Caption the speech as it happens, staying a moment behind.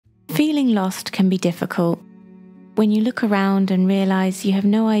Feeling lost can be difficult when you look around and realize you have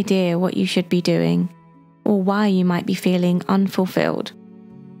no idea what you should be doing or why you might be feeling unfulfilled.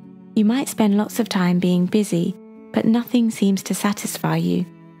 You might spend lots of time being busy, but nothing seems to satisfy you,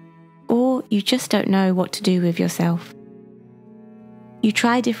 or you just don't know what to do with yourself. You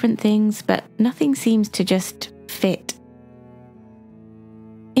try different things, but nothing seems to just fit.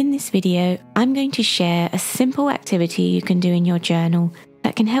 In this video, I'm going to share a simple activity you can do in your journal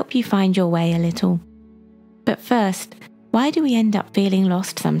that can help you find your way a little. But first, why do we end up feeling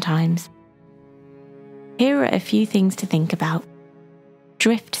lost sometimes? Here are a few things to think about.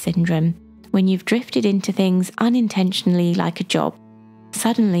 Drift syndrome, when you've drifted into things unintentionally like a job.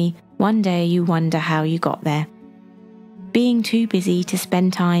 Suddenly, one day you wonder how you got there. Being too busy to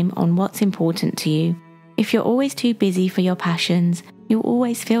spend time on what's important to you. If you're always too busy for your passions, you'll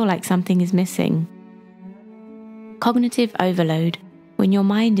always feel like something is missing. Cognitive overload, when your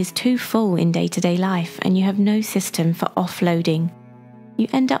mind is too full in day-to-day life and you have no system for offloading. You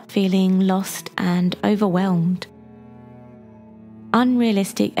end up feeling lost and overwhelmed.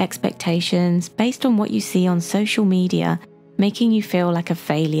 Unrealistic expectations based on what you see on social media, making you feel like a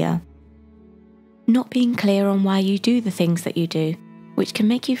failure. Not being clear on why you do the things that you do, which can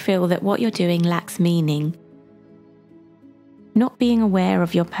make you feel that what you're doing lacks meaning. Not being aware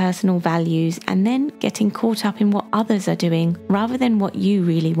of your personal values and then getting caught up in what others are doing rather than what you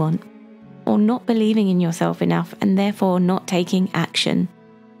really want. Or not believing in yourself enough and therefore not taking action.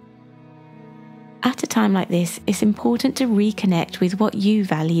 At a time like this, it's important to reconnect with what you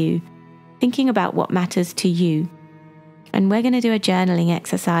value, thinking about what matters to you. And we're going to do a journaling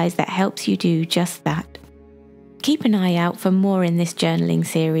exercise that helps you do just that. Keep an eye out for more in this journaling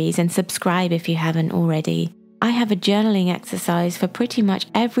series and subscribe if you haven't already. I have a journaling exercise for pretty much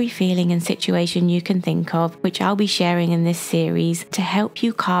every feeling and situation you can think of, which I'll be sharing in this series to help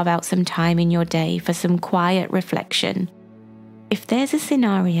you carve out some time in your day for some quiet reflection. If there's a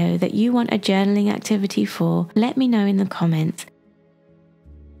scenario that you want a journaling activity for, let me know in the comments.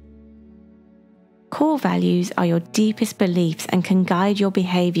 Core values are your deepest beliefs and can guide your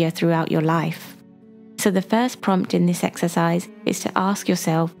behavior throughout your life. So the first prompt in this exercise is to ask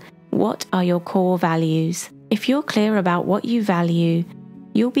yourself, what are your core values? If you're clear about what you value,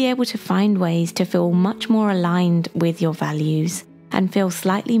 you'll be able to find ways to feel much more aligned with your values and feel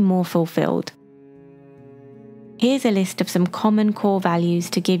slightly more fulfilled. Here's a list of some common core values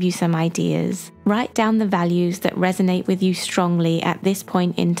to give you some ideas. Write down the values that resonate with you strongly at this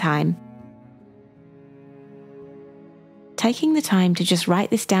point in time. Taking the time to just write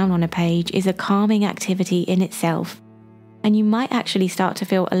this down on a page is a calming activity in itself. And you might actually start to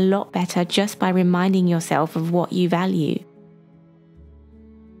feel a lot better just by reminding yourself of what you value.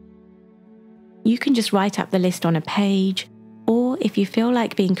 You can just write up the list on a page, or if you feel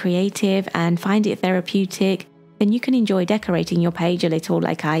like being creative and find it therapeutic, then you can enjoy decorating your page a little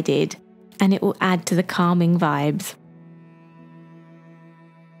like I did, and it will add to the calming vibes.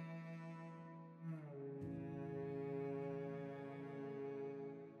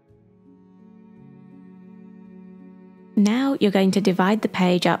 Now you're going to divide the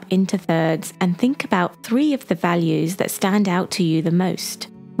page up into thirds and think about 3 of the values that stand out to you the most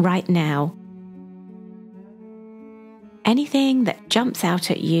right now. Anything that jumps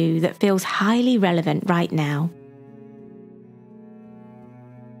out at you that feels highly relevant right now.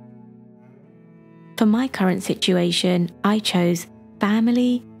 For my current situation, I chose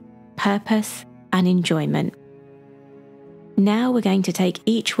family, purpose, and enjoyment. Now we're going to take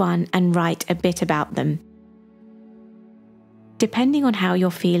each one and write a bit about them. Depending on how you're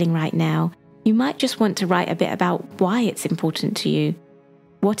feeling right now, you might just want to write a bit about why it's important to you,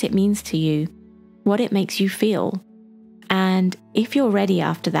 what it means to you, what it makes you feel, and if you're ready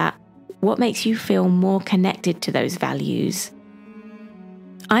after that, what makes you feel more connected to those values.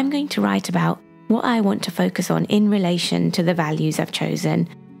 I'm going to write about what I want to focus on in relation to the values I've chosen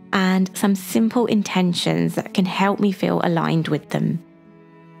and some simple intentions that can help me feel aligned with them.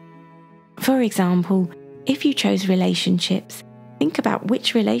 For example, if you chose relationships, think about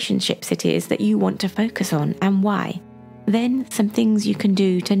which relationships it is that you want to focus on and why. Then some things you can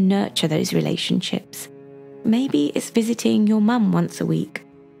do to nurture those relationships. Maybe it's visiting your mum once a week,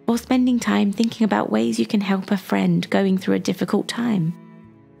 or spending time thinking about ways you can help a friend going through a difficult time.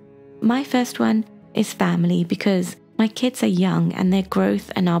 My first one is family because my kids are young and their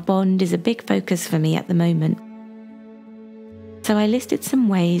growth and our bond is a big focus for me at the moment. So I listed some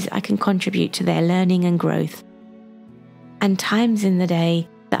ways I can contribute to their learning and growth, and times in the day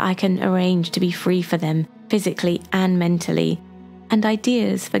that I can arrange to be free for them physically and mentally, and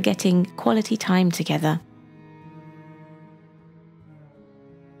ideas for getting quality time together.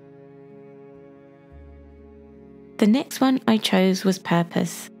 The next one I chose was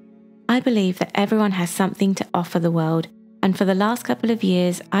purpose. I believe that everyone has something to offer the world, and for the last couple of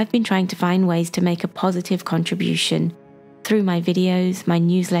years, I've been trying to find ways to make a positive contribution through my videos, my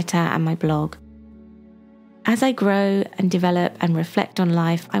newsletter, and my blog. As I grow and develop and reflect on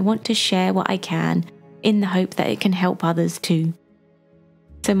life, I want to share what I can in the hope that it can help others too.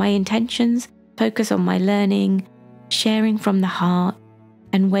 So my intentions focus on my learning, sharing from the heart,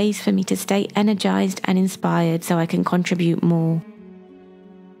 and ways for me to stay energized and inspired so I can contribute more.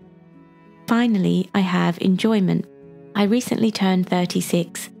 Finally, I have enjoyment. I recently turned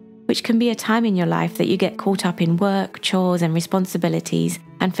 36, which can be a time in your life that you get caught up in work, chores, and responsibilities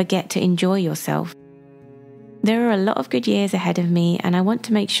and forget to enjoy yourself. There are a lot of good years ahead of me, and I want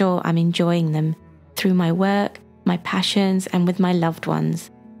to make sure I'm enjoying them through my work, my passions, and with my loved ones.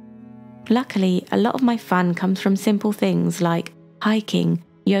 Luckily, a lot of my fun comes from simple things like hiking,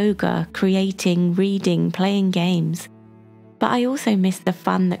 yoga, creating, reading, playing games. But I also miss the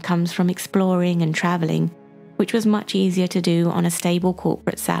fun that comes from exploring and travelling, which was much easier to do on a stable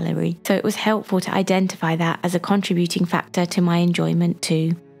corporate salary. So it was helpful to identify that as a contributing factor to my enjoyment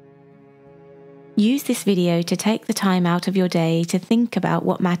too. Use this video to take the time out of your day to think about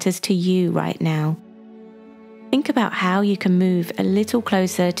what matters to you right now. Think about how you can move a little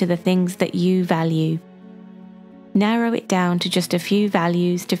closer to the things that you value. Narrow it down to just a few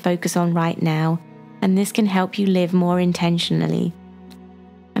values to focus on right now, and this can help you live more intentionally.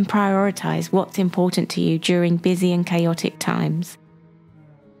 And prioritize what's important to you during busy and chaotic times.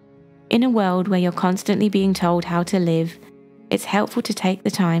 In a world where you're constantly being told how to live, it's helpful to take the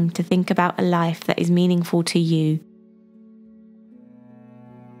time to think about a life that is meaningful to you.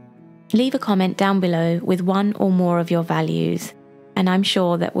 Leave a comment down below with one or more of your values, and I'm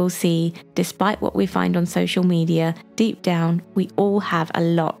sure that we'll see, despite what we find on social media, deep down, we all have a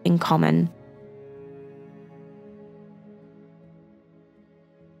lot in common.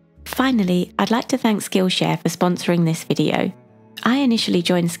 Finally, I'd like to thank Skillshare for sponsoring this video. I initially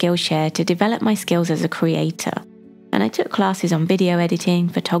joined Skillshare to develop my skills as a creator, and I took classes on video editing,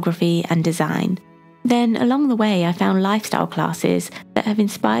 photography, and design. Then, along the way, I found lifestyle classes that have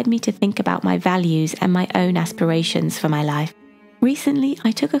inspired me to think about my values and my own aspirations for my life. Recently,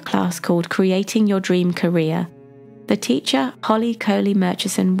 I took a class called Creating Your Dream Career. The teacher, Holly Coley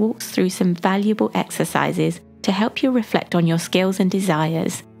Murchison, walks through some valuable exercises to help you reflect on your skills and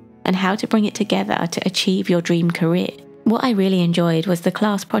desires, and how to bring it together to achieve your dream career. What I really enjoyed was the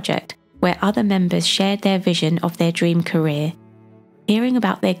class project, where other members shared their vision of their dream career. Hearing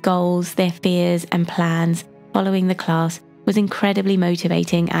about their goals, their fears, and plans following the class was incredibly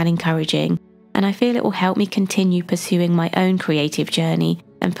motivating and encouraging, and I feel it will help me continue pursuing my own creative journey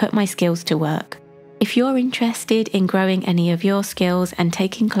and put my skills to work. If you're interested in growing any of your skills and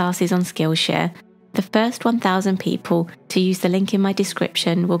taking classes on Skillshare, the first 1,000 people to use the link in my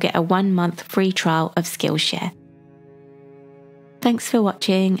description will get a 1-month free trial of Skillshare. Thanks for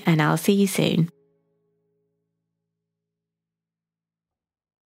watching, and I'll see you soon.